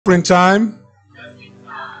Time,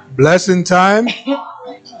 blessing time.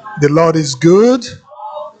 The Lord is good,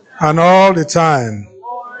 and all the time.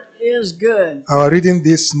 Is good. Our reading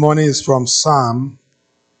this morning is from Psalm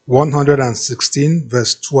 116,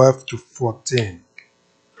 verse 12 to 14.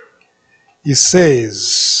 It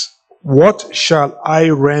says, "What shall I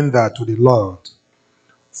render to the Lord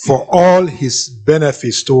for all his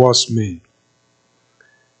benefits towards me?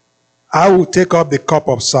 I will take up the cup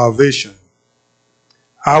of salvation.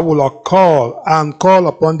 I will call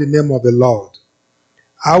upon the name of the Lord.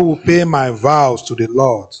 I will pay my vows to the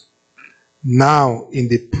Lord now in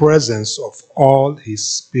the presence of all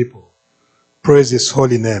his people." Praise his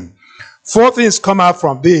holy name. Four things come out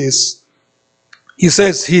from this. He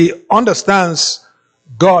says he understands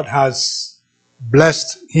God has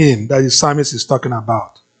blessed him, that the psalmist is talking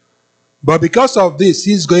about. But because of this,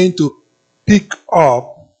 he's going to pick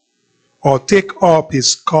up or take up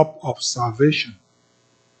his cup of salvation.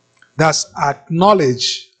 That's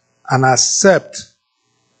acknowledge and accept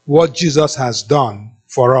what Jesus has done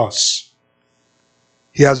for us.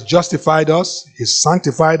 He has justified us, he's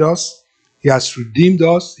sanctified us, he has redeemed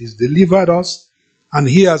us, he's delivered us, and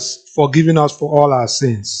he has forgiven us for all our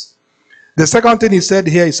sins. The second thing he said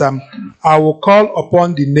here is, I will call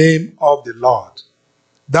upon the name of the Lord.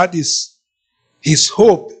 That is, his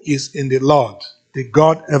hope is in the Lord, the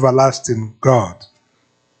God, everlasting God,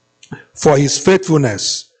 for his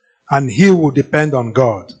faithfulness, and he will depend on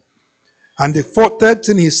God. And the third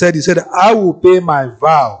thing he said, I will pay my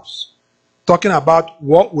vows. Talking about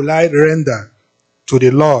what will I render to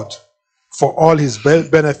the Lord for all his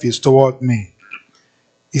benefits toward me.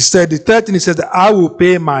 He said, the third thing he said, I will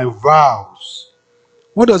pay my vows.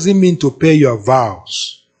 What does it mean to pay your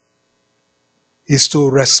vows? It's to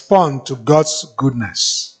respond to God's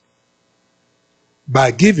goodness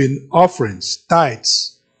by giving offerings,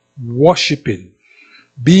 tithes, worshiping,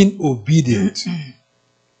 being obedient,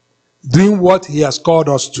 doing what he has called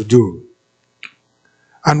us to do.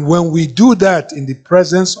 And when we do that in the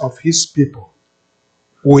presence of his people,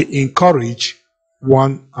 we encourage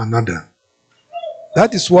one another.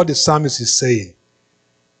 That is what the psalmist is saying. It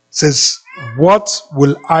says, what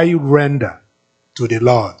will I render to the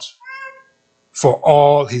Lord for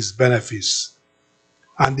all his benefits?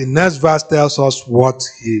 And the next verse tells us what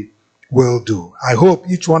he will do. I hope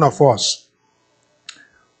each one of us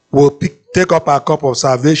will take up our cup of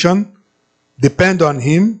salvation, depend on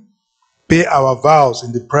him, pay our vows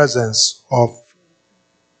in the presence of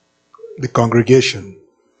the congregation.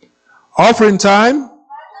 Offering time,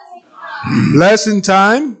 blessing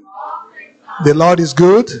time, the Lord is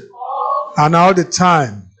good, and all the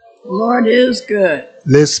time. Lord is good.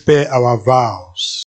 Let's pay our vows.